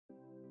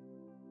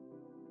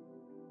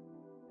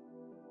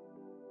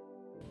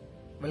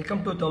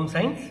Welcome to term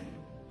science.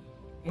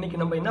 இன்னைக்கு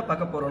நம்ம என்ன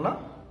பார்க்க போறோம்னா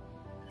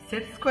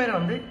செட் ஸ்கொயரை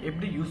வந்து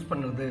எப்படி யூஸ்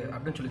பண்ணுறது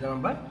அப்படின்னு சொல்லி தான்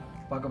நம்ம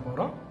பார்க்க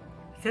போகிறோம்.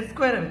 செட்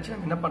ஸ்கொயரை வச்சு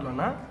நம்ம என்ன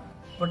பண்ணலாம்னா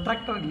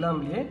ப்ரொட்ராக்டர்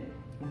இல்லாமலேயே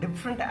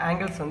டிஃப்ரெண்ட்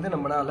ஆங்கிள்ஸ் வந்து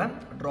நம்மளால்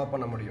ட்ரா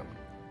பண்ண முடியும்.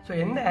 ஸோ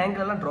எந்த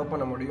ஆங்கிளெல்லாம் ட்ரா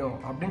பண்ண முடியும்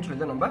அப்படின்னு சொல்லி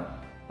தான் நம்ம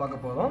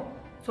பார்க்க போகிறோம்.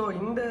 ஸோ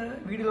இந்த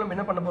வீடியோவில் நம்ம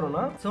என்ன பண்ண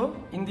போகிறோம்னா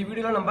இந்த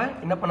வீடியோவில் நம்ம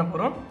என்ன பண்ண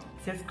போகிறோம்,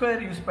 செட்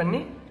ஸ்கொயர் யூஸ்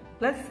பண்ணி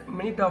ப்ளஸ்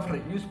மினி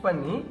ட்ராஃப்டர் யூஸ்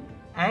பண்ணி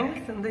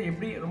ஆங்கிள்ஸ் வந்து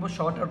எப்படி ரொம்ப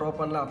ஷார்ட்டாக ட்ரா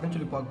பண்ணலாம் அப்படின்னு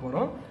சொல்லி பார்க்க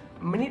போகிறோம்.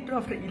 மினி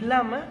ட்ராஃப்டர்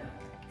இல்லாமல்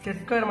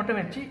செட் ஸ்கொயர் மட்டும்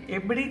வச்சு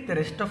எப்படி த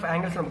ரெஸ்ட் ஆஃப்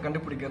ஆங்கிள்ஸ் நம்ம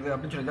கண்டுபிடிக்கிறது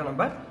அப்படின்னு சொல்லி தான்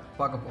நம்ம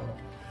பார்க்க போகிறோம்.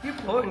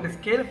 இப்போது இந்த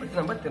ஸ்கேலை பற்றி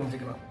நம்ம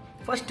தெரிஞ்சுக்கலாம்.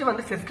 ஃபர்ஸ்ட்டு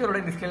வந்து செட்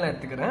ஸ்கொயரோட இந்த ஸ்கேல் நான்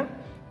எடுத்துக்கிறேன்.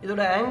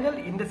 இதோட ஆங்கிள்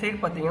இந்த சைடு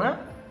பார்த்தீங்கன்னா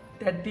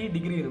 30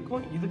 டிகிரி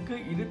இருக்கும், இதுக்கு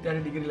இது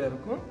 30 டிகிரியில்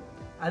இருக்கும்.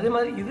 அதே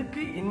மாதிரி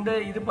இதுக்கு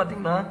இது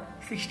பார்த்தீங்கன்னா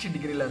 60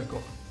 டிகிரியில்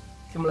இருக்கும்.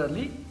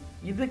 சிமிலர்லி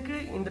இதுக்கு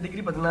இந்த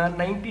டிகிரி பார்த்தீங்கன்னா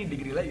 90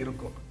 டிகிரியில்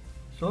இருக்கும்.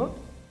 ஸோ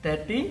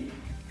 30,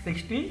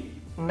 60,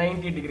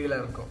 90 டிகிரியில்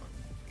இருக்கும்.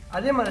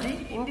 அதே மாதிரி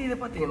இது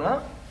பார்த்தீங்கன்னா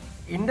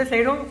இந்த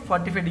சைடும்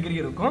 45 டிகிரி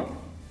இருக்கும்,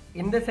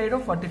 இந்த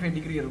சைடும் 45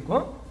 டிகிரி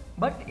இருக்கும்.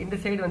 பட் இந்த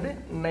சைடு வந்து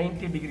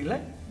 90 டிகிரியில்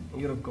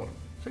இருக்கும்.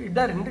 ஸோ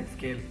இதுதான் ரெண்டு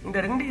ஸ்கேல். இந்த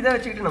ரெண்டு இதை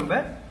வச்சுக்கிட்டு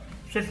நம்ம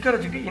செட் ஸ்கொயர்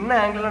வச்சுக்கிட்டு என்ன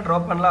ஆங்கிள்லாம் ட்ரா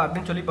பண்ணலாம்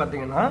அப்படின்னு சொல்லி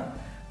பார்த்தீங்கன்னா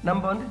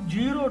நம்ம வந்து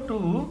 0 to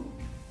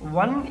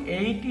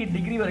 180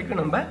 டிகிரி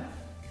வரைக்கும் நம்ம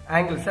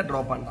ஆங்கிள்ஸை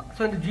ட்ரா பண்ணலாம்.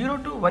 ஸோ இந்த 0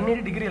 to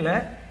 180 டிகிரியில்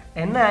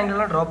என்ன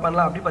ஆங்கிள்லாம் ட்ரா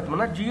பண்ணலாம் அப்படி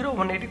பார்த்தோம்னா 0,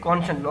 180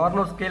 கான்ஸ்டன்ட்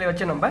நார்மல் ஸ்கேலை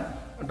வச்சு நம்ம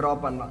ட்ரா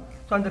பண்ணலாம்.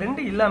 ஸோ அந்த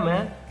ரெண்டு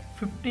இல்லாமல்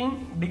 15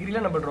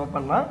 டிகிரியில் நம்ம ட்ரா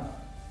பண்ணலாம்,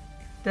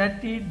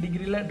 30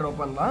 டிகிரியில் ட்ரா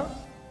பண்ணலாம்,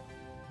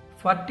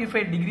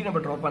 45 டிகிரி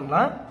நம்ம ட்ரா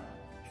பண்ணலாம்,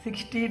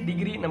 60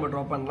 டிகிரி நம்ம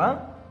ட்ரா பண்ணலாம்,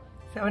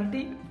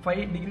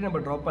 75 டிகிரி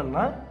நம்ம ட்ரா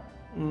பண்ணலாம்,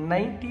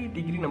 90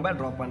 டிகிரி நம்ம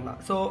ட்ரா பண்ணலாம்.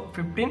 ஸோ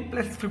 15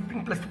 +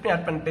 15 + 15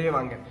 ஆட் பண்ணிட்டே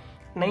வாங்க,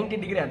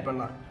 90 டிகிரி ஆட்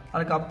பண்ணலாம்.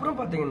 அதுக்கப்புறம்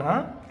பார்த்தீங்கன்னா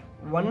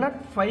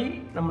 105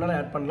 நம்மளால்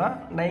ஆட் பண்ணலாம்,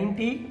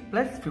 90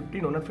 +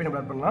 15 105 நம்ம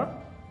ஆட் பண்ணலாம்,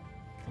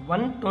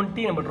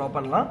 120 நம்ம ட்ரா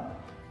பண்ணலாம்.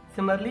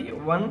 சிமிலர்லி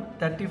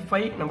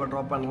 135 நம்ம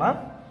ட்ரா பண்ணலாம்,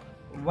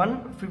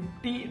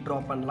 150 ட்ரா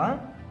பண்ணலாம்,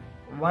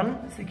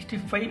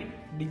 165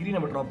 டிகிரி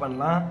நம்ம ட்ரா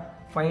பண்ணலாம்,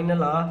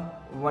 ஃபைனலாக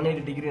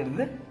 180 டிகிரி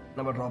இருந்து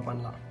நம்ம ட்ரா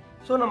பண்ணலாம்.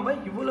 ஸோ நம்ம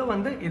இவ்வளோ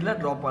வந்து இதில்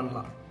ட்ரா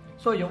பண்ணலாம்.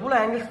 ஸோ எவ்வளோ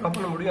ஆங்கிள்ஸ் ட்ரா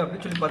பண்ண முடியும்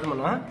அப்படின்னு சொல்லி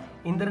பார்த்தோம்னா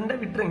இந்த ரெண்டை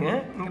விட்டுருங்க.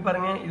 இங்கே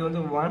பாருங்கள், இது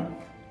வந்து 1,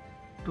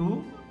 2,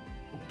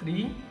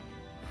 3,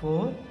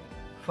 4,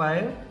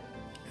 5,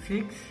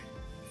 6,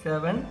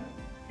 7,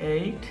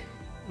 8,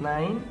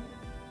 9,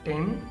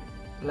 10,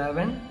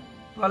 11,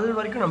 12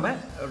 வரைக்கும் நம்ம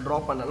ட்ரா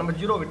பண்ணலாம். நம்ம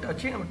 0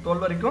 விட்டாச்சு, நம்ம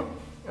 12 வரைக்கும்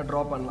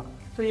ட்ரா பண்ணலாம்.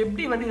 ஸோ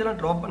எப்படி வந்து இதெல்லாம்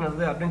ட்ரா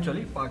பண்ணுறது அப்படின்னு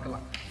சொல்லி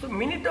பார்க்கலாம். ஸோ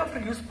மினி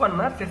ட்ராஃப்டர் யூஸ்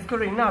பண்ணால் செட்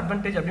ஸ்கொயர் என்ன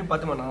அட்வான்டேஜ் அப்படின்னு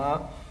பார்த்தோம்னா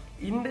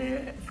இந்த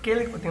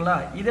ஸ்கேலுக்கு பார்த்தீங்களா,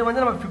 இதை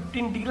வந்து நம்ம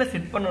 15 டிகிரியில்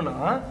செட் பண்ணோம்னா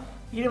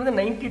இது வந்து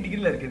 90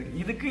 டிகிரியில் இருக்குது,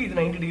 இதுக்கு இது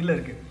 90 டிகிரியில்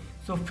இருக்குது.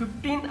 ஸோ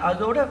 15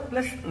 அதோட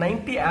ப்ளஸ்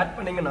 90 ஆட்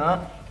பண்ணிங்கன்னா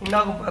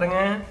என்னாகும்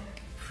பாருங்கள்,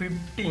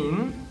 15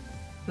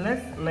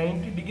 +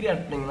 90 டிகிரி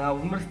ஆட் பண்ணிங்கன்னா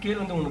உங்களோட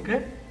ஸ்கேல் வந்து உங்களுக்கு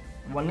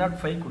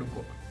 105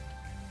 கொடுக்கும்.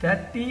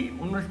 30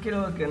 உங்களோட ஸ்கேல்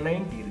இருக்குது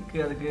 90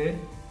 இருக்குது அதுக்கு,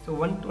 ஸோ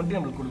 120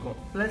 நம்மளுக்கு கொடுக்கும்.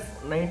 ப்ளஸ்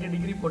 90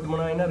 டிகிரி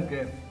போட்டோம்னா என்ன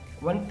இருக்குது,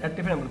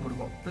 135 நம்மளுக்கு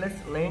கொடுக்கும். ப்ளஸ்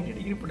 90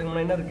 டிகிரி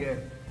போட்டோம்னா என்ன இருக்குது,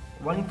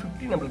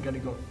 150 நம்மளுக்கு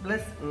கிடைக்கும்.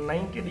 ப்ளஸ்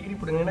 90 டிகிரி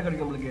போட்டிங்கன்னா என்ன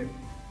கிடைக்கும் நம்மளுக்கு,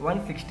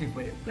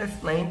 165. ப்ளஸ்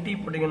 90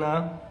 போட்டிங்கன்னா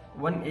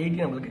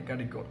 180 நம்மளுக்கு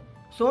கிடைக்கும்.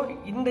 ஸோ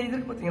இந்த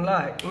இதுக்கு பார்த்தீங்களா,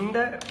 இந்த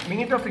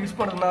மினி ட்ராஃப்டர் யூஸ்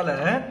பண்ணுறதுனால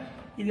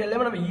இது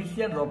எல்லாமே நம்ம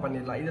ஈஸியாக ட்ரா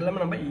பண்ணிடலாம். இது எல்லாமே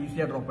நம்ம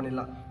ஈஸியாக ட்ரா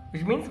பண்ணிடலாம்.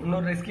 விச் மீன்ஸ்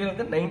இன்னொரு ஸ்கேல்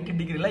வந்து 90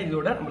 டிகிரியில்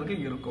இதோட நம்மளுக்கு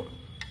இருக்கும்.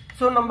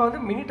 ஸோ நம்ம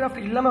வந்து மினி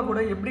ட்ராஃப்டர் இல்லாமல் கூட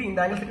எப்படி இந்த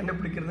ஆங்கிள்ஸை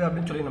கண்டுபிடிக்கிறது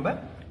அப்படின்னு சொல்லி நம்ம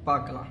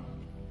பார்க்கலாம்.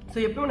 ஸோ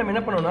எப்பவுமே நம்ம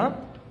என்ன பண்ணோம்னா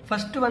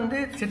ஃபஸ்ட்டு வந்து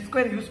செட்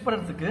ஸ்கொயர் யூஸ்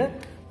பண்ணுறதுக்கு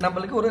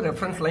நம்மளுக்கு ஒரு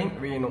ரெஃபரன்ஸ் லைன்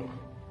வேணும்.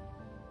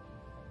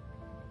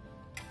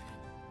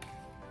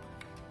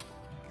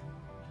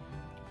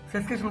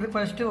 செட் ஸ்கொயர் வந்து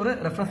ஃபர்ஸ்ட்டு ஒரு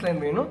ரெஃபரன்ஸ் லைன்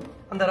வேணும்.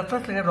 அந்த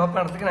ரெஃபரன்ஸ் லைனை ட்ரா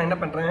பண்ணுறதுக்கு நான் என்ன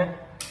பண்ணுறேன்,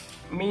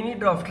 மினி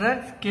ட்ராஃப்டரை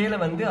ஸ்கேலை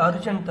வந்து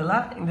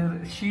ஹாரிசான்டலாக இந்த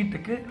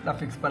ஷீட்டுக்கு நான்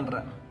ஃபிக்ஸ்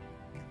பண்ணுறேன்.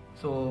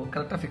 ஸோ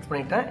கரெக்டாக ஃபிக்ஸ்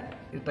பண்ணிட்டேன்.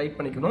 இது டைப்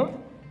பண்ணிக்கணும்.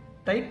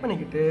 டைப்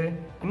பண்ணிக்கிட்டு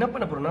என்ன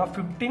பண்ண போகிறோம்னா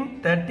 15,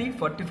 30,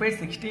 45,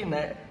 60,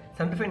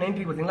 75,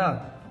 90 பார்த்தீங்களா,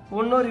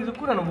 ஒன்னொரு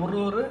இதுக்கும் நான்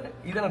ஒரு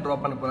இதை நான் ட்ரா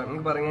பண்ண போகிறேன்.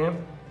 இங்கே பாருங்கள்,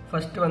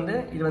 ஃபஸ்ட்டு வந்து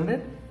இது வந்து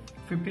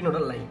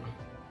 15ஓட லைன்,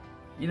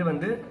 இது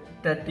வந்து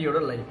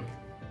 30ஓட லைன்,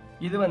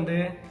 இது வந்து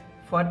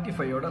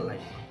 45ஓட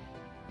லைன்.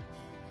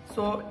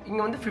 ஸோ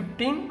இங்கே வந்து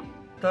 15,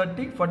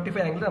 30,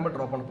 45 ஆங்கிள் நம்ம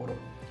ட்ரா பண்ண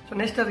போகிறோம். ஸோ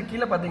நெக்ஸ்ட் அது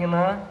கீழே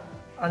பார்த்தீங்கன்னா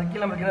அது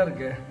கீழே நம்மளுக்கு என்ன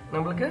இருக்குது,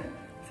 நம்மளுக்கு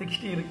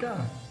 60 இருக்கா,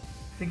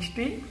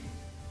 60,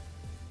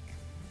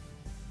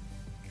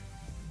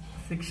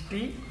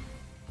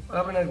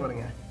 அப்படின்னு இருக்கு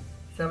பாருங்க,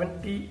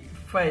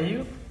 75,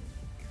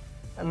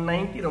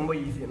 90 ரொம்ப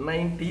ஈஸி,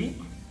 90.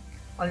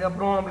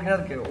 அதுக்கப்புறம் நம்மளுக்கு என்ன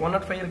இருக்குது,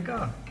 105 இருக்கா,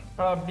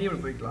 அப்படியே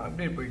போய்க்கலாம்,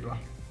 அப்படியே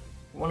போய்க்கலாம்.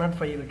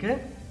 105 இருக்குது.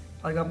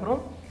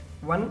 அதுக்கப்புறம்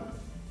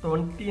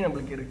 120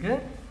 நம்மளுக்கு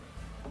இருக்குது.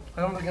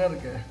 நம்மளுக்கு என்ன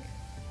இருக்குது,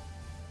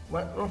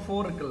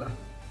 4 இருக்குல்ல,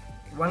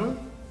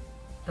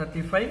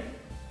 135,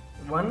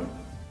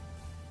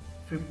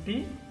 150,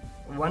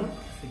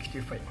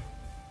 165.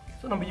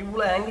 ஸோ நம்ம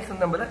இவ்வளோ ஆங்கிள்ஸ்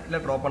நம்ம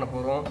இதில் ட்ரா பண்ண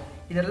போகிறோம்.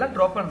 இதெல்லாம்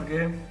ட்ரா பண்ணுறதுக்கு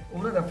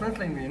ஒரு ரெஃபரன்ஸ்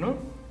லைன் வேணும்.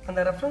 அந்த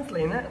ரெஃபரன்ஸ்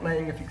லைனை நான்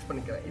இங்கே ஃபிக்ஸ்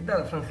பண்ணிக்கிறேன். இதுதான்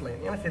ரெஃபரன்ஸ்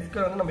லைன். ஏன்னா செட்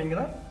ஸ்கொயர் வந்து நம்ம இங்கே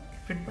தான்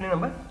ஃபிட் பண்ணி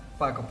நம்ம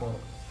பார்க்க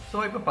போகிறோம். ஸோ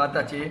இப்போ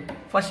பார்த்தாச்சு.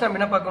 ஃபர்ஸ்ட் நம்ம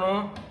என்ன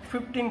பார்க்கணும்,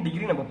 15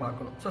 டிகிரி நம்ம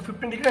பார்க்கணும். ஸோ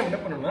 15 டிகிரி நம்ம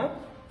என்ன பண்ணணும்னா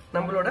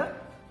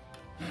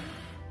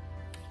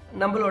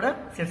நம்மளோட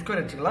செட்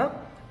ஸ்கொயர் வச்சுக்கலாம்.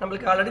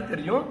 நம்மளுக்கு ஆல்ரெடி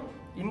தெரியும்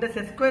இந்த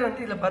செட் ஸ்கொயர்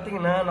வந்து இதில்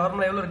பார்த்தீங்கன்னா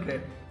நார்மலாக எவ்வளோ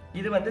இருக்குது,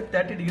 இது வந்து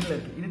 30 டிகிரியில்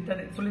இருக்குது. இது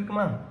 30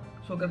 சொல்லியிருக்குமா?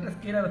 ஸோ கரெக்டாக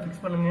ஸ்கேலை அதை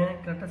ஃபிக்ஸ் பண்ணுங்கள்.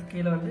 கரெக்டாக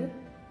ஸ்கேலை வந்து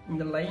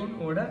இந்த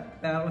லைனோட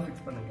பேரலாக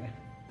ஃபிக்ஸ் பண்ணுங்கள்.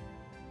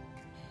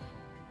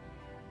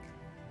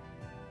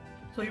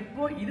 ஸோ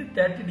இப்போ இது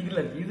 30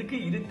 டிகிரியில் இருக்குது, இதுக்கு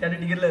இது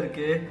 30 டிகிரியில்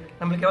இருக்குது.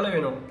 நம்மளுக்கு எவ்வளோ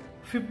வேணும்,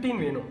 15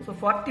 வேணும். ஸோ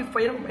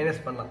 45 நம்ம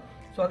மைனஸ் பண்ணலாம்.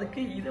 ஸோ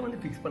அதுக்கு இதை வந்து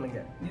ஃபிக்ஸ்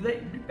பண்ணுங்கள். இதை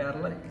இப்படி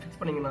பேரலாக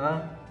ஃபிக்ஸ் பண்ணிங்கன்னா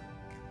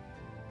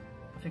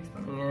ஃபிக்ஸ்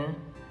பண்ணுங்க.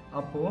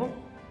 அப்போது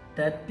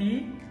 30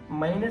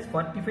 மைனஸ்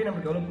 45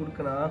 நம்மளுக்கு எவ்வளோ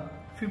கொடுக்குன்னா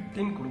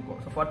 15 கொடுக்கும்.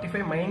 ஸோ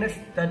 45 மைனஸ்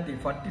 30,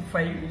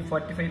 45 இது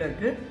 45ல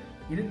இருக்குது,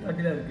 இது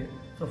 30ல இருக்குது.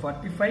 So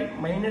 45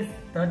 minus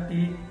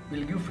 30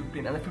 will give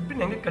 15. அந்த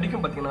 15 எங்கே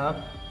கிடைக்கும் பார்த்தீங்கன்னா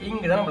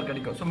இங்கே தான் நம்மளுக்கு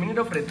கிடைக்கும். ஸோ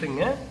மினிட் ஆஃப்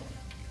எடுத்துங்க,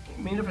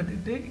 மினிட் ஆஃப்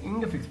எடுத்துக்கிட்டு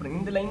இங்கே ஃபிக்ஸ் பண்ணுங்க.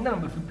 இந்த லைன் தான்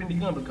நம்மளுக்கு 15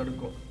 டிகிரி நம்மளுக்கு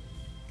கிடைக்கும்.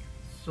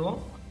 ஸோ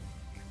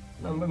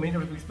நம்ம மினிட்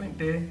ஆஃப் ஃபிக்ஸ்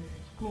பண்ணிட்டு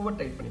ஸ்க்ரூவை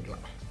டைட்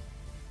பண்ணிக்கலாம்.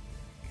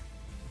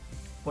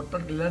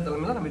 பொட்டல் இல்லாத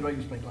தலைமையில் நம்ம இது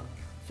யூஸ் பண்ணிக்கலாம்.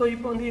 ஸோ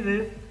இப்போ வந்து இது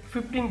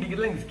 15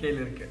 டிகிரியில் இந்த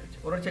ஸ்கேல் இருக்குது.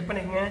 ஒரு செக்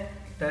பண்ணிக்கோங்க.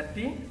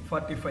 30,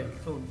 45.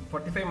 So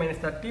 45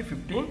 minus 30,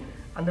 15.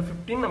 அந்த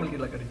 15 நம்மளுக்கு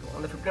இதில் கிடைக்கும்,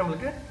 அந்த 15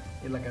 நம்மளுக்கு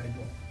இதில்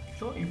கிடைக்கும்.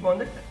 ஸோ இப்போ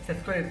வந்து செட்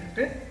ஸ்கொயர்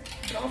எடுத்துகிட்டு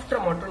டிராஃப்டரை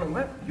மட்டும்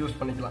நம்ம யூஸ்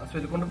பண்ணிக்கலாம். ஸோ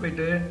இது கொண்டு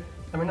போயிட்டு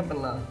நம்ம என்ன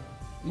பண்ணலாம்,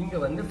 இங்கே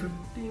வந்து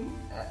 15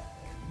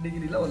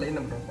 டிகிரியில் ஒரு லைன்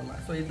நம்ம ட்ரா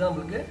பண்ணலாம். ஸோ இதுதான்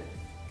நம்மளுக்கு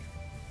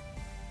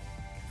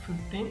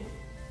 15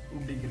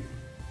 டிகிரி.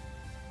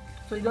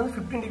 ஸோ இது வந்து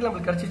 15 டிகிரி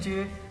நம்மளுக்கு கிடச்சிச்சு.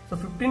 ஸோ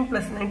 15 +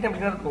 90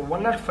 அப்படின்னா இருக்கும்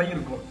 105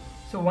 இருக்கும்.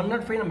 ஸோ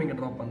 105 நம்ம இங்கே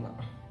ட்ரா பண்ணலாம்.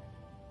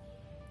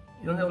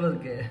 இது வந்து எவ்வளோ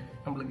இருக்குது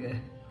நம்மளுக்கு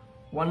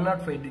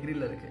 105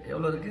 டிகிரியில் இருக்குது.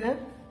 எவ்வளோ இருக்குது,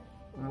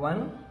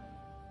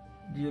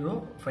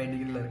 105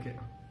 டிகிரியில் இருக்குது.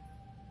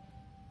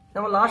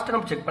 நம்ம லாஸ்ட்டாக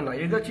நம்ம செக் பண்ணலாம்,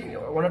 ஏதாச்சும்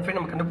 105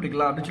 நம்ம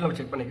கண்டுபிடிக்கலாம் அப்படின்னு சொல்லி நம்ம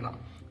செக் பண்ணிக்கலாம்.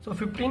 ஸோ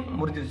 15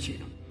 முடிஞ்சிருச்சு.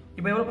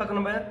 இப்போ எவ்வளோ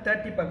பார்க்கணும், நம்ம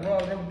 30 பார்க்கணும்.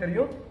 அது நமக்கு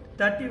தெரியும்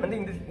 30 வந்து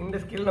இந்த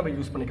ஸ்கேல் நம்ம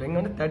யூஸ் பண்ணிக்கலாம்.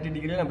 இங்கே வந்து 30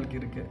 டிகிரியில் நம்மளுக்கு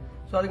இருக்குது.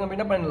 ஸோ அதுக்கு நம்ம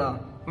என்ன பண்ணலாம்,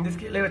 இந்த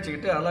ஸ்கேலே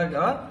வச்சுக்கிட்டு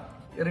அழகாக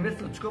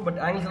ரிவர்ஸ் வச்சுக்கோ. பட்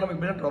ஆங்கிள்ஸ் நம்ம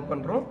இப்படி தான் ட்ராப்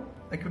பண்ணுறோம்,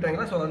 அக்யூட்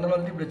ஆங்கிளாக. ஸோ அதனால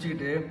வந்து இப்படி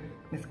வச்சுக்கிட்டு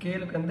இந்த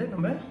ஸ்கேலுக்கு வந்து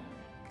நம்ம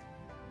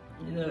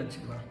இதை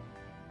வச்சுக்கலாம்.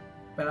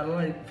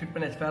 பேரலாக ஃபிட்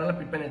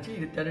பண்ணியாச்சு.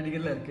 இது 30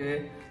 டிகிரியில் இருக்குது.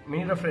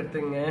 மினிட் ஆஃப்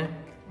எடுத்துங்க.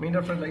 மினிட்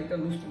ஆஃப் லைட்டாக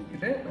லூஸ்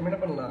பண்ணிக்கிட்டு நம்ம என்ன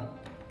பண்ணலாம்,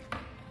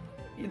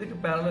 இதுக்கு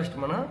பேரலாக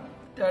வச்சிட்டோம்னா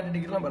 30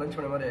 டிகிரியில் நம்ம அரேஞ்ச்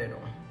பண்ண மாதிரி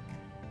ஆகிடும்.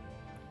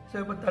 ஸோ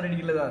இப்போ 30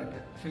 டிகிரியில் தான்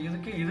இருக்குது. ஸோ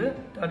இதுக்கு இது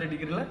 30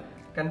 டிகிரியில்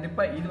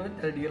கண்டிப்பாக இது வந்து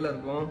 30 டிகிரியில்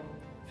இருக்கும்.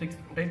 ஃபிக்ஸ்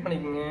டைட்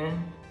பண்ணிக்கோங்க.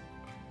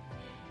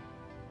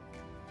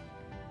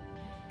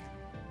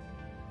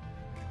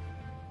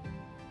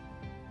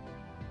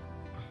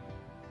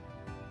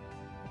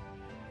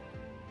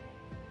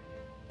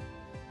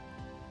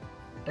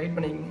 டைட்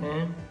பண்ணிக்கோங்க.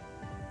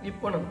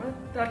 இப்போ நம்ம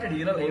 30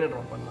 டிகிரியில் லைனை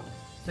ட்ரா பண்ணலாம்.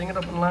 ஸோ எங்கே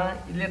ட்ரா பண்ணலாம்,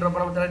 இதுலேயே ட்ரா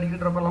பண்ணாமல் 30 டிகிரி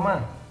ட்ரா பண்ணலாமா,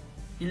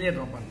 இதுலேயே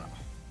ட்ரா பண்ணலாம்.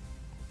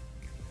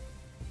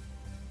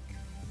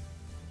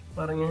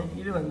 பாருங்க,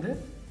 இது வந்து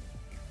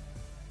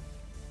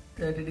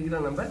 30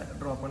 டிகிரியில் நம்ம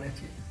ட்ரா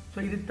பண்ணியாச்சு. ஸோ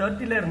இது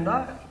 30ல்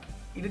இருந்தால்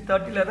இது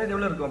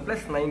எவ்வளோ இருக்கும்,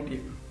 ப்ளஸ் 90,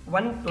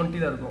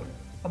 120ல் இருக்கும்.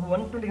 அப்போ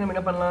 120 நம்ம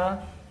என்ன பண்ணலாம்,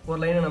 ஒரு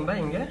லைனை நம்ம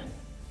இங்கே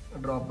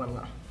ட்ரா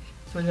பண்ணலாம்.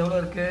 ஸோ இது எவ்வளோ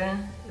இருக்குது,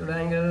 இதோட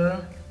ஆங்கிள்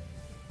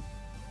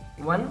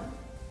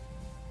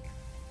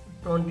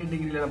 120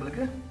 டிகிரியில்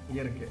நம்மளுக்கு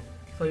இருக்குது.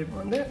 ஸோ இப்போ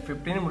வந்து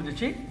 15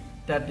 முடிஞ்சிச்சு,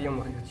 30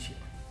 முடிஞ்சிச்சு.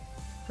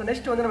 ஸோ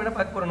நெக்ஸ்ட் வந்து நம்ம என்ன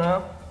பார்க்க போகிறோம்னா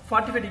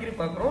 45 டிகிரி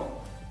பார்க்குறோம்.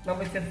 நம்ம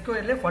செட்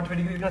ஸ்கொயர்லேயே 45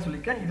 டிகிரி நான்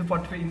சொல்லியிருக்கேன். இது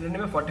 45, இது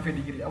ரெண்டுமே 45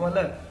 டிகிரி.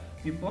 ஆமாம்ல.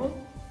 இப்போ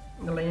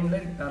இந்த லைனில்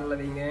இது பேரலாக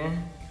வைங்க.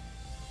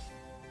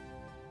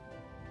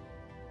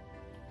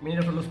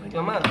 மீட்டர் லூஸ்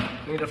பண்ணிக்கலாமா,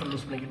 மீட்டர்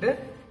லூஸ் பண்ணிக்கிட்டு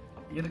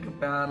இதுக்கு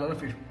பேரலாக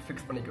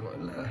ஃபிக்ஸ் பண்ணிக்கணும்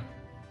இல்லை,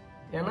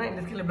 ஏன்னா இந்த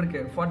ஸ்கேல் எப்படி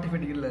இருக்குது 45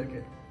 டிகிரியில்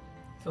இருக்குது.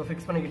 ஸோ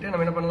ஃபிக்ஸ் பண்ணிக்கிட்டு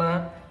நம்ம என்ன பண்ணலாம்,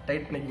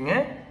 டைட் பண்ணிக்கோங்க.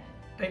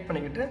 டைட்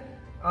பண்ணிக்கிட்டு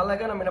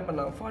அழகாக நம்ம என்ன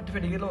பண்ணலாம்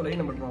 45 டிகிரியில் ஒரு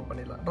லைன் நம்ம ட்ரா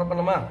பண்ணிடலாம். ட்ரா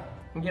பண்ணலாமா,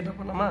 இங்கே ட்ரா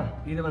பண்ணலாமா.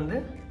 இது வந்து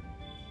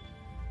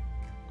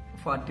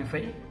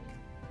 45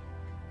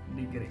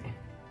 டிகிரி.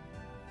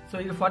 ஸோ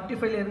இது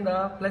 45ல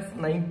இருந்தால் ப்ளஸ்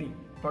 90,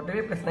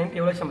 45 + 90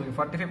 எவ்வளோ நம்மளுக்கு,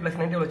 45 +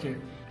 90 எவ்வளோ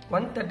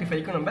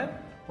 135க்கு நம்ம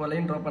ஒரு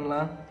லைன் ட்ரா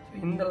பண்ணலாம்.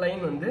 இந்த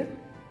லைன் வந்து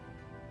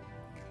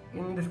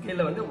இந்த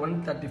ஸ்கேலில் வந்து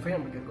 135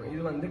 நம்மளுக்கு இருக்கும்.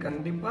 இது வந்து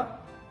கண்டிப்பாக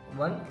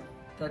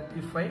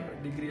 135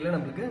 டிகிரியில்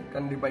நம்மளுக்கு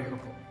கண்டிப்பாக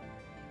இருக்கும்.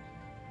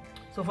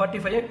 ஸோ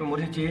 45 இப்போ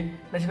முடிஞ்சிச்சு.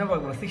 நெக்ஸ்ட் என்ன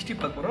பார்க்க போகிறோம், 60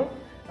 பார்க்க போகிறோம்.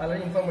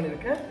 அதில் இன்ஃபார்ம்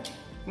பண்ணியிருக்கேன்.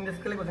 இந்த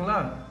ஸ்கேலுக்கு பார்த்தீங்களா,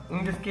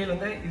 இந்த ஸ்கேல்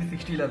வந்து இது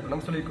 60ல் இருக்கும்.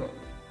 நம்ம சொல்லியிருக்கோம்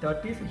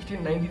 30, 60,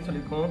 90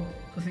 சொல்லியிருக்கோம்.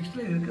 ஸோ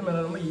 60ல்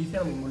இருக்கிறதுனால ரொம்ப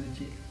ஈஸியாக நமக்கு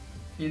முடிஞ்சிச்சு.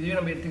 இதையும்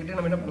நம்ம எடுத்துக்கிட்டு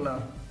நம்ம என்ன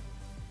பண்ணலாம்,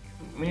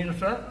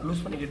 மீட்டர்ஸாக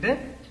லூஸ் பண்ணிக்கிட்டு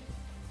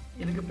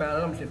இதுக்கு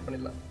பேரலாக நம்ம செட்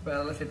பண்ணிடலாம்.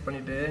 பேரலாக செட்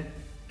பண்ணிவிட்டு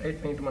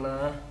டைட் பண்ணிட்டோம்னா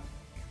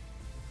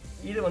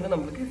இது வந்து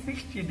நம்மளுக்கு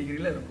 60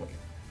 டிகிரியில் இருக்கும்.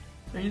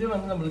 ஸோ இது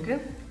வந்து நம்மளுக்கு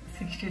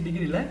 60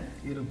 டிகிரியில்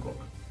இருக்கும்.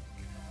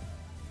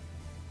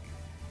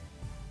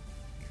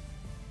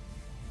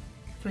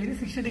 ஸோ இது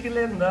 60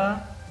 டிகிரியில் இருந்தால்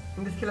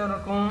இந்த ஸ்கேல்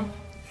இருக்கும்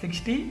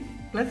 60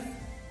 +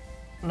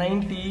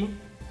 90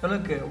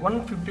 எவ்வளோக்கு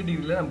 150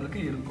 டிகிரியில் நம்மளுக்கு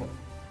இருக்கும்.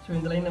 ஸோ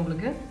இந்த லைன்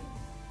நம்மளுக்கு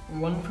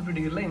 150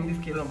 டிகிரியில் இந்த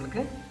ஸ்கேல்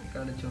நம்மளுக்கு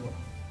கிடச்சிடும்.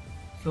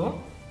 ஸோ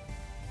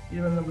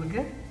இது வந்து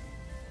நம்மளுக்கு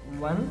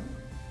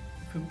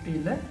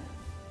 150ல்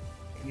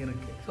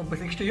இருக்குது. ஸோ இப்போ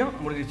 60யும்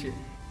முடிஞ்சிச்சு.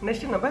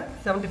 நெக்ஸ்ட்டு நம்ம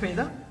 75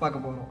 தான்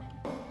பார்க்க போகிறோம்.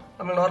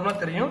 நம்ம நார்மலாக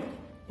தெரியும்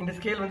இந்த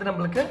ஸ்கேல் வந்து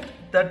நம்மளுக்கு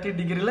 30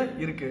 டிகிரியில்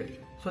இருக்குது.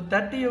 ஸோ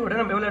 30யோட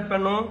நம்ம எவ்வளோ ஆட்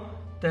பண்ணோம்?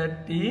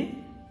 30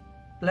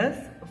 +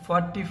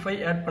 45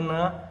 ஆட்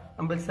பண்ணால்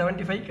நம்மளுக்கு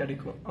 75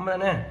 கிடைக்கும். ஆமாம்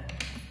தானே?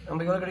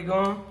 நம்மளுக்கு எவ்வளோ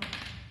கிடைக்கும்?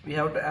 we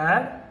have to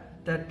add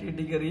 30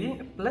 degree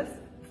plus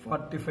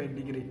 45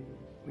 degree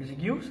which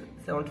gives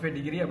 75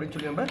 degree அப்படின்னு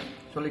சொல்லி நம்ம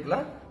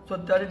சொல்லிக்கலாம். ஸோ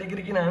 30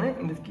 டிகிரிக்கு நான்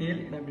இந்த ஸ்கேல்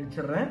நான் இப்படி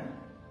வச்சிடுறேன்.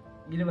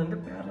 இது வந்து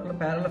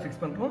பேரலாக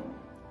ஃபிக்ஸ் பண்ணுறோம்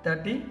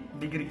 30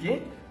 டிகிரிக்கு.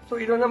 ஸோ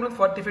இது வந்து நம்மளுக்கு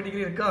 45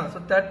 டிகிரி இருக்கா? ஸோ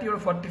 30யோட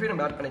 45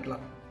 நம்ம ஆட்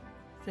பண்ணிக்கலாம்.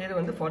 ஸோ இது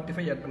வந்து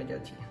 45 ஆட்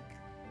பண்ணிக்காச்சு.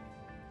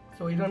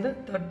 ஸோ இது வந்து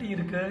 30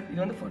 இருக்குது, இது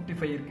வந்து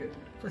 45 இருக்குது.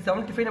 ஸோ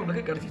 75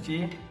 நம்மளுக்கு கிடச்சிச்சு.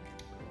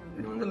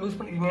 இது வந்து லூஸ்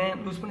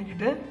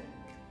பண்ணிக்கிட்டு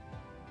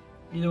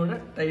இதோட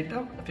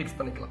டைட்டாக ஃபிக்ஸ்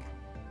பண்ணிக்கலாம்.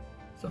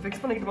 ஸோ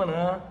ஃபிக்ஸ்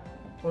பண்ணிக்கிட்டோம்னா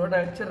ஒரு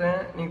நான்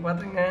வச்சிடுறேன், நீங்கள்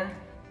பார்த்துருங்க.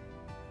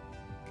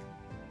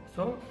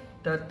 ஸோ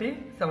 30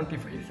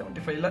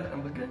 75ல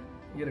நம்மளுக்கு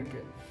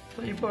இருக்குது. ஸோ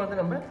இப்போ வந்து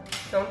நம்ம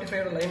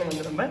 75ஓட லைனை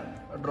வந்து நம்ம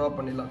ட்ரா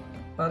பண்ணிடலாம்.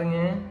 பாருங்க.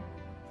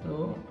 ஸோ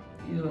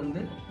இது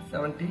வந்து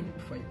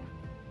 75.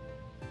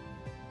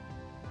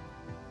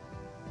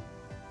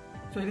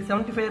 ஸோ இது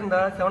 75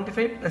 இருந்தால்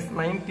 75 +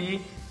 90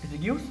 it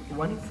gives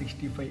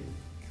 165.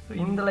 ஸோ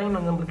இந்த லைன்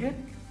வந்து நம்மளுக்கு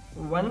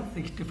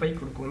 165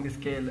 கொடுக்கும் இந்த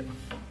ஸ்கேலு.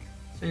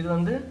 ஸோ இது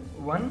வந்து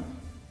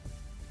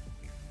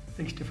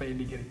 165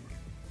 டிகிரி.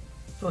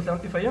 ஸோ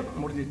 75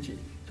 முடிஞ்சிச்சு.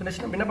 ஸோ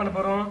நெக்ஸ்ட் நம்ம என்ன பண்ண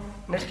போகிறோம்?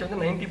 நெக்ஸ்ட் வந்து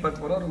 90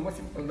 பார்க்க போகிறோம். ரொம்ப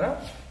சிம்பிள் தான்.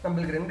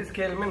 நம்மளுக்கு ரெண்டு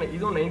ஸ்கேலுமே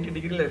இதுவும் 90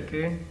 டிகிரியில்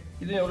இருக்குது,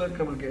 இதுவும் எவ்வளோ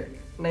இருக்குது? நம்மளுக்கு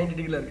 90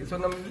 டிகிரியில் இருக்குது. ஸோ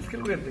நம்ம இந்த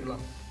ஸ்கேல் கூட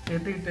எடுத்துக்கலாம்.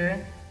 எடுத்துக்கிட்டு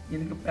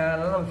இதுக்கு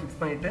பேரலாக நம்ம ஃபிக்ஸ்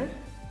பண்ணிவிட்டு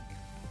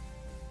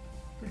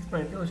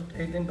ஒரு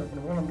ஸ்ட்ரைட் லைன் ட்ரா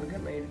பண்ணுவோம். நம்மளுக்கு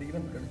 90 டிகிரி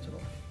நம்மளுக்கு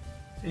கிடச்சிடும்.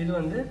 ஸோ இது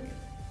வந்து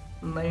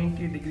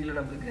 90 டிகிரியில்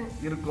நம்மளுக்கு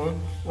இருக்கும்.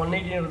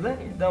 180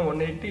 இதுதான்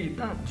 180,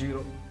 இதுதான்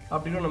 0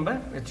 அப்படின்னு நம்ம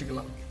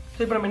வச்சுக்கலாம். ஸோ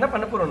இப்போ நம்ம என்ன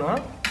பண்ண போகிறோம்னா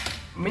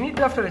மினி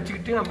டிராஃப்டர்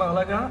வச்சுக்கிட்டு நம்ம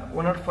அழகாக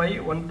 105,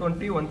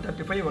 120,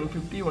 135,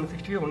 150,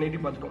 160, 180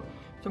 பார்த்துட்டோம்.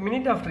 ஸோ மினி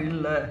டிராஃப்டர்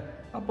இல்லை,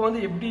 அப்போ வந்து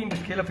எப்படி இந்த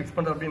ஸ்கேலை ஃபிக்ஸ்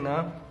பண்ணுறோம் அப்படின்னா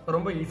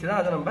ரொம்ப ஈஸி தான்.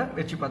 அதை நம்ம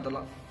வச்சு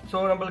பார்த்துடலாம். ஸோ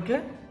நம்மளுக்கு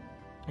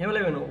எவ்வளோ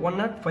வேணும்?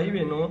 105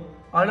 வேணும்.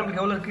 அது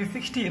நம்மளுக்கு எவ்வளோ இருக்குது?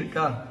 60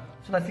 இருக்கா?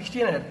 ஸோ நான்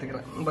 60 நான்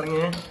எடுத்துக்கிறேன். பாருங்க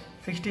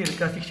 60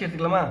 இருக்கா? 60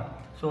 எடுத்துக்கலாமா?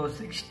 ஸோ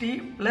 60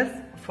 +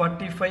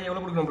 45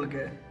 எவ்வளோ கொடுக்கும்?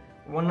 நம்மளுக்கு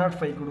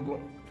 105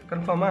 கொடுக்கும்.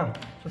 கன்ஃபார்மா?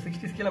 ஸோ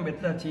 60 ஸ்கேல் நம்ம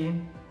எடுத்தாச்சு.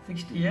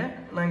 60யை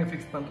நான் இங்கே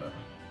ஃபிக்ஸ் பண்ணுறேன்.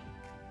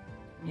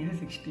 இது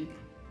 60.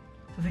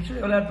 ஸோ 60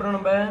 எவ்வளோ ஆட் பண்ணோம்?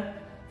 நம்ம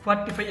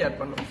 45 ஆட்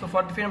பண்ணோம். ஸோ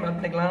 45 நம்ம ஆட்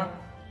பண்ணிக்கலாம்.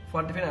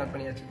 45 ஆட்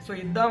பண்ணியாச்சு. ஸோ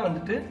இதுதான்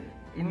வந்துட்டு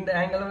இந்த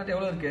ஆங்கிள் வந்துட்டு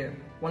எவ்வளோ இருக்குது?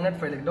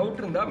 105 இருக்குது.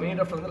 டவுட் இருந்தால் மெயின்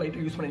டிராஃப்டர் வந்து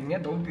லைட்டாக யூஸ் பண்ணிக்கிங்க,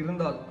 டவுட்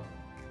இருந்தால்.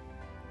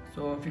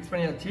 ஸோ ஃபிக்ஸ்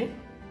பண்ணியாச்சு.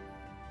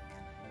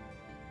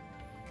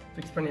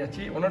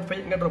 105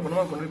 எங்கே ட்ரா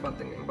பண்ணுவோம்? கொண்டு போய்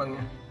பார்த்துங்க.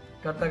 பாருங்கள்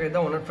கரெக்டாக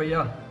இதுதான்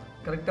 105.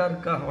 கரெக்டாக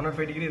இருக்கா?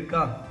 105 டிகிரி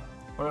இருக்கா?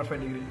 105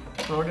 டிகிரி.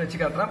 நோட்டு வச்சு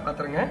காட்டுறேன்,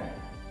 பார்த்துருங்க.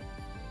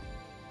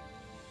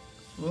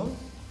 ஸோ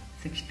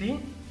 60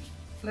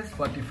 +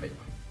 45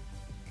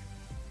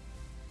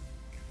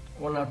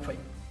 105.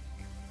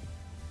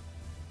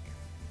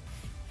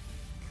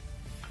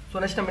 ஸோ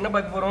நெக்ஸ்ட் நம்ம என்ன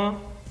பார்க்க போகிறோம்?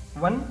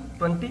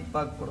 120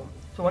 பார்க்க போகிறோம்.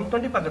 ஸோ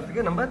 120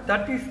 பார்க்கறதுக்கு நம்ம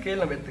 30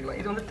 ஸ்கேல் நம்ம எடுத்துக்கலாம்.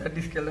 இது வந்து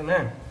 30 ஸ்கேல்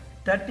தானே.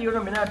 30யோட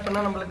நம்ம என்ன ஆட்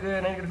பண்ணால் நம்மளுக்கு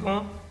என்ன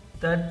கிடைக்கும்?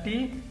 30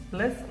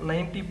 +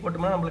 90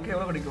 போட்டோம்னா நம்மளுக்கு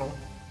எவ்வளோ கிடைக்கும்?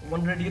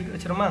 100 டிகிரி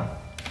கிடைச்சிருமா?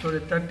 ஸோ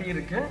 30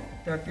 இருக்குது.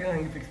 30 நான்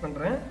இங்கே ஃபிக்ஸ்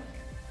பண்ணுறேன்.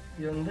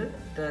 இது வந்து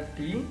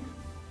 30.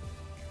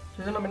 ஸோ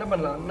இதை நம்ம என்ன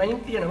பண்ணலாம்?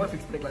 90யை நம்ம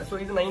ஃபிக்ஸ் பண்ணிக்கலாம். ஸோ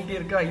இது 90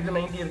 இருக்கா? இது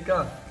 90 இருக்கா?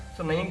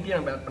 ஸோ 90யை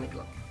நம்ம ஆட்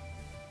பண்ணிக்கலாம்.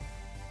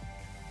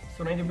 So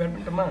 90 add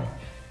பண்ணிட்டோமா?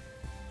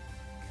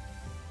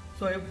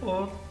 ஸோ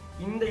இப்போது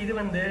இந்த இது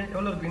வந்து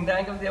எவ்வளோ இருக்கும்? இந்த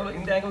ஆங்கிள்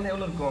வந்து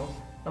எவ்வளோ இருக்கும்?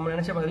 நம்ம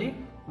நினச்ச மாதிரி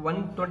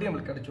 120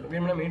 நம்மளுக்கு கிடச்சிடும்.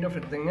 வேணும்னா மெயின் ஆஃப்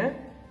எடுத்துங்க,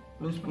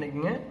 லூஸ்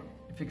பண்ணிக்கோங்க,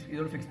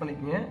 இதோட ஃபிக்ஸ்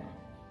பண்ணிக்கோங்க,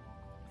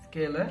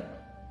 ஸ்கேலை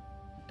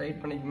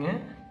டைட் பண்ணிக்கோங்க,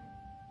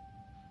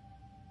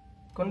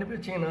 கொண்டு போய்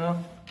வச்சிங்கன்னா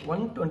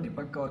 120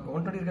 பக்கம் இருக்கும்.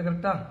 120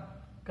 இருக்கா?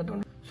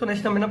 கரெக்டாக? ஸோ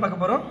நெக்ஸ்ட் நம்ம என்ன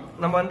பார்க்க போகிறோம்?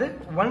 நம்ம வந்து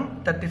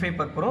 135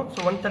 பார்க்க போகிறோம். ஸோ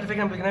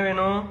 135 நம்மளுக்கு என்ன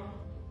வேணும்?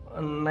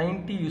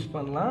 90 யூஸ்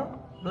பண்ணலாம்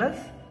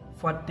ப்ளஸ்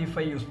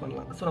 45 யூஸ்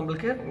பண்ணலாம். ஸோ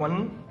நம்மளுக்கு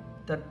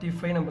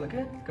 135 நம்மளுக்கு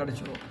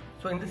கிடச்சிடும்.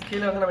 ஸோ இந்த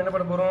ஸ்கேலை வந்து நம்ம என்ன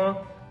பண்ண போகிறோம்?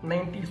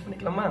 90 யூஸ்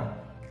பண்ணிக்கலாமா?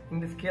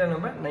 இந்த ஸ்கேலை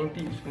நம்ம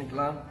 90 யூஸ்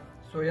பண்ணிக்கலாம்.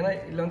 ஸோ ஏன்னா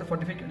இதில் வந்து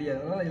 45 கிடையாது,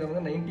 அதனால் இதில்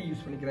வந்து 90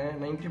 யூஸ் பண்ணிக்கிறேன்.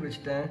 90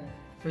 வச்சுட்டேன்.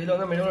 ஸோ இதில்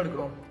வந்து மெனுவில்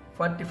எடுக்கிறோம்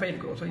 45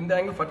 இருக்கும். ஸோ இந்த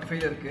ஆங்கிள்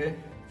 45 இருக்குது.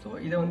 ஸோ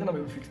இதை வந்து நம்ம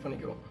இப்படி ஃபிக்ஸ்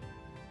பண்ணிக்கிறோம்.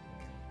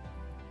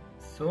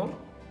 ஸோ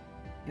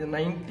இது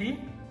 90,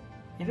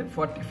 இது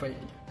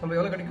 45. நம்ம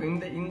எவ்வளோ கிடைக்கும்?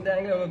 இந்த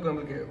ஆங்கிள் எவ்வளோ இருக்கும்?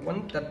 நம்மளுக்கு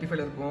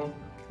 135 இருக்கும்.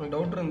 உங்களுக்கு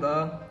டவுட்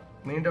இருந்தால்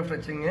மெயின் ஆஃப்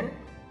வச்சுங்க.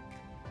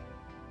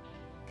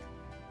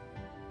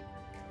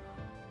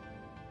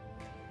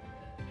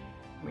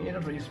 மெயின்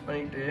ஆஃப் யூஸ்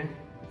பண்ணிக்கிட்டு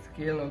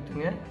ஸ்கேல்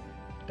ஊற்றுங்க,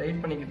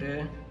 டைட் பண்ணிக்கிட்டு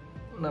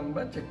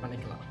நம்ம செக்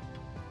பண்ணிக்கலாம்.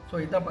 ஸோ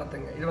இதான்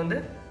பார்த்துங்க. இது வந்து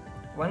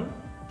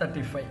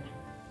 135.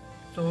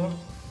 ஸோ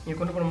இங்கே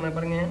கொண்டு போனோம்னா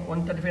பாருங்கள்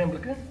 135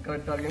 நம்மளுக்கு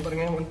கரெக்டாக இருக்குது.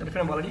 பாருங்கள்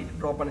 135 நம்ம ஆல்ரெடி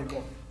ட்ரா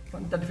பண்ணியிருக்கோம்.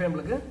 135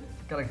 நம்மளுக்கு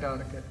கரெக்டாக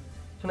இருக்குது.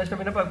 ஸோ நெக்ஸ்ட்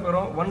நம்ம என்ன பார்க்க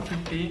போகிறோம்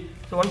 150.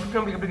 ஸோ 150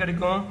 நம்மளுக்கு எப்படி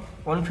கிடைக்கும்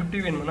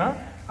 150 வேணும்னா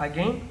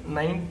அகெயின்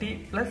 90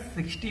 +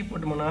 60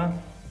 போட்டோம்னா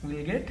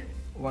வில் கெட்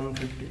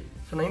 150.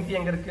 ஸோ 90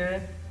 எங்கே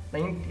இருக்குது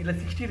 90 இல்லை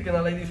 60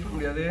 இருக்கிறதுனால இது யூஸ் பண்ண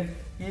முடியாது.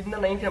 இந்த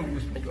 90 நம்ம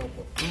யூஸ் பண்ணிக்கலாம்.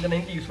 இப்போ இந்த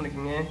 90 யூஸ்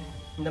பண்ணிக்கோங்க.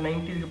 இந்த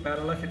 90 இதுக்கு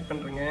பேரலாக செட்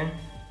பண்ணுறேங்க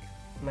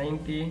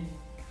 90.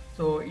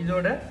 ஸோ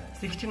இதோட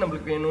 60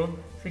 நம்மளுக்கு வேணும்.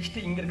 60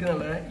 இங்கே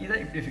இருக்கிறதுனால இதை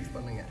இப்படி ஃபிக்ஸ்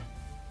பண்ணுங்க.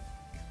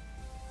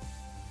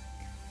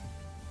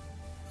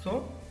 ஸோ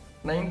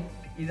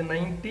இது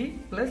 90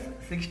 +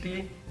 60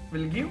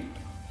 வில் கிவ்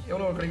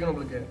எவ்வளோ கிடைக்கும்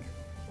நம்மளுக்கு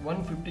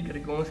 150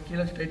 கிடைக்கும்.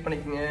 ஸ்கீலை ஸ்ட்ரைட்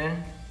பண்ணிக்கோங்க.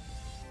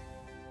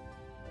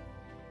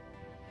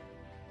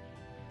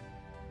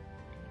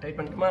 டைட்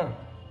பண்ணிக்குமா.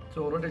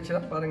 ஸோ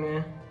ரொட்டேஷன்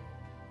பாருங்கள்.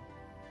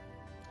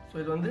 ஸோ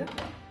இது வந்து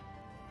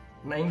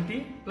 90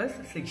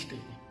 + 60.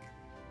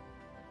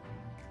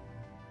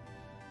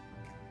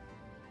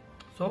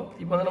 ஸோ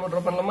இப்போ வந்து நம்ம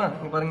ட்ரா பண்ணலாமா.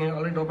 இங்கே பாருங்கள்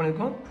ஆல்ரெடி ட்ரா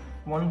பண்ணியிருக்கோம்.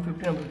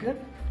 150 நம்மளுக்கு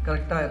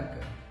கரெக்டாக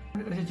இருக்குது.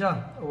 கிடைச்சிச்சா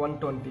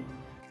 120.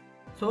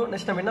 ஸோ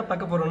நெக்ஸ்ட் நம்ம என்ன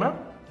பார்க்க போகிறோம்னா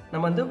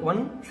நம்ம வந்து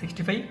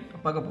 165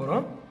 பார்க்க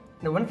போகிறோம்.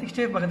 இந்த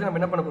 165 பக்கத்தில் நம்ம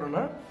என்ன பண்ண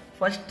போகிறோம்னா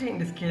ஃபஸ்ட்டு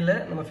இந்த ஸ்கேலை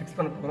நம்ம ஃபிக்ஸ்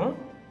பண்ண போகிறோம்.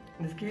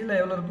 இந்த ஸ்கேலில்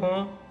எவ்வளோ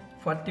இருக்கும்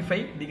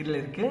 45 டிகிரியில்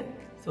இருக்குது.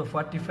 So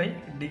 45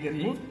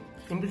 degree.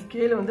 இந்த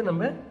ஸ்கேலை வந்து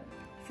நம்ம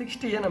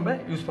 60 நம்ம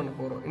யூஸ் பண்ண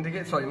போகிறோம். இந்த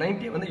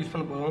 90 வந்து யூஸ்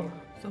பண்ண போகிறோம்.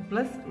 ஸோ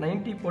ப்ளஸ்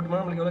 90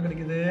 போட்டோம்னா நம்மளுக்கு எவ்வளோ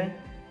கிடைக்குது.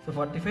 ஸோ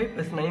 45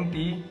 +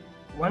 90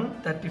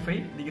 135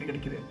 டிகிரி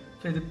கிடைக்குது.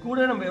 ஸோ இது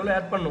கூட நம்ம எவ்வளோ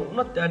ஆட் பண்ணணும்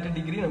இன்னும் 30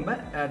 டிகிரி நம்ம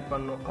ஆட்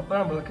பண்ணணும். அப்போ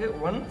நம்மளுக்கு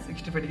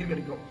 165 டிகிரி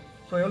கிடைக்கும்.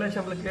 ஸோ எவ்வளோ ஆச்சு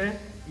நம்மளுக்கு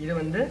இது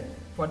வந்து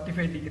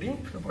 45 டிகிரி.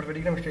 ஸோ 45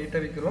 டிகிரி நம்ம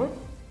ஸ்ட்ரைட்டாக வைக்கிறோம்.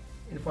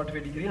 இது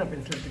 45 டிகிரி நான்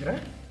பென்சில்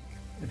எடுத்துக்கிறேன்.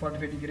 இது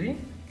 45 டிகிரி.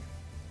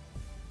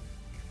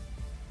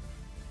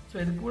 ஸோ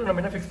இது கூட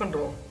நம்ம என்ன ஃபிக்ஸ்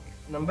பண்ணுறோம்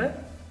நம்ம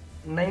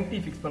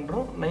 90 ஃபிக்ஸ்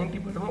பண்ணுறோம். 90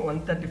 போட்டோம்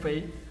 135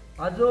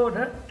 அதோட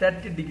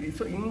 30 டிகிரி.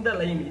 ஸோ இந்த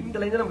லைன்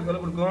தான் நம்மளுக்கு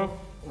எவ்வளோ கொடுக்கும்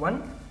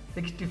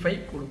 165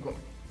 கொடுக்கும்.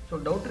 ஸோ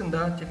டவுட்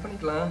இருந்தால் செக்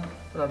பண்ணிக்கலாம்.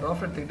 ஸோ நான்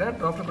ட்ராஃப்ட் எடுத்துக்கிட்டேன்.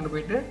 ட்ராஃப்ட் கொண்டு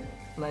போயிட்டு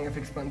நான் இங்கே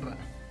ஃபிக்ஸ் பண்ணுறேன்.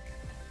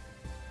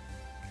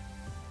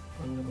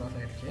 கொஞ்சம் க்ளாஸ்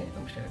ஆகிடுச்சு.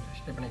 நம்ம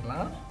ஸ்டே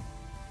பண்ணிக்கலாம்.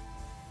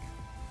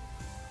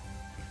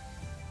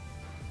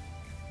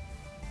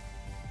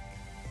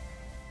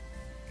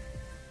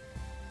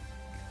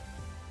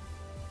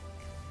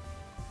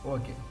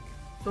 ஓகே.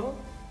 ஸோ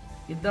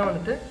இதுதான்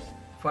வந்துட்டு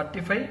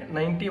 45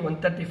 90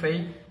 135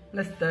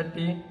 +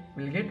 30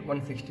 வில் கெட்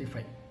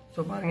 165. ஸோ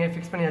பாருங்கள்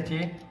ஃபிக்ஸ் பண்ணியாச்சு.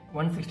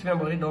 165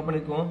 நம்ம ஆல்ரெடி ட்ரா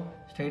பண்ணியிருக்கோம்.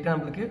 ஸ்ட்ரைட்டாக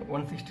நம்மளுக்கு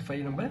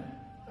 165 நம்ம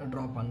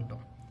ட்ரா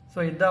பண்ணிட்டோம். ஸோ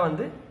இதுதான்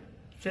வந்து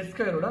செட்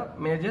ஸ்கொயரோட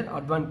மேஜர்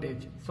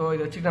அட்வான்டேஜ். ஸோ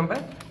இதை வச்சுட்டு நம்ம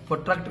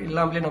ப்ரொட்ராக்டர்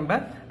இல்லாமலே நம்ம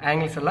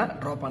ஆங்கிள்ஸ் எல்லாம்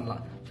ட்ரா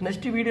பண்ணலாம். ஸோ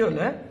நெக்ஸ்ட்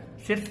வீடியோவில்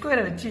செட்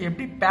ஸ்கொயரை வச்சு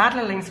எப்படி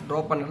பேரலல் லைன்ஸ்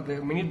ட்ரா பண்ணுறது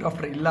மினி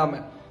டிராஃப்டர்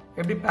இல்லாமல்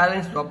எப்படி பேரலல்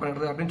லைன்ஸ் ட்ரா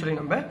பண்ணுறது அப்படின்னு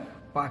சொல்லி நம்ம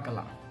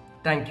பார்க்கலாம்.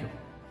 தேங்க்யூ.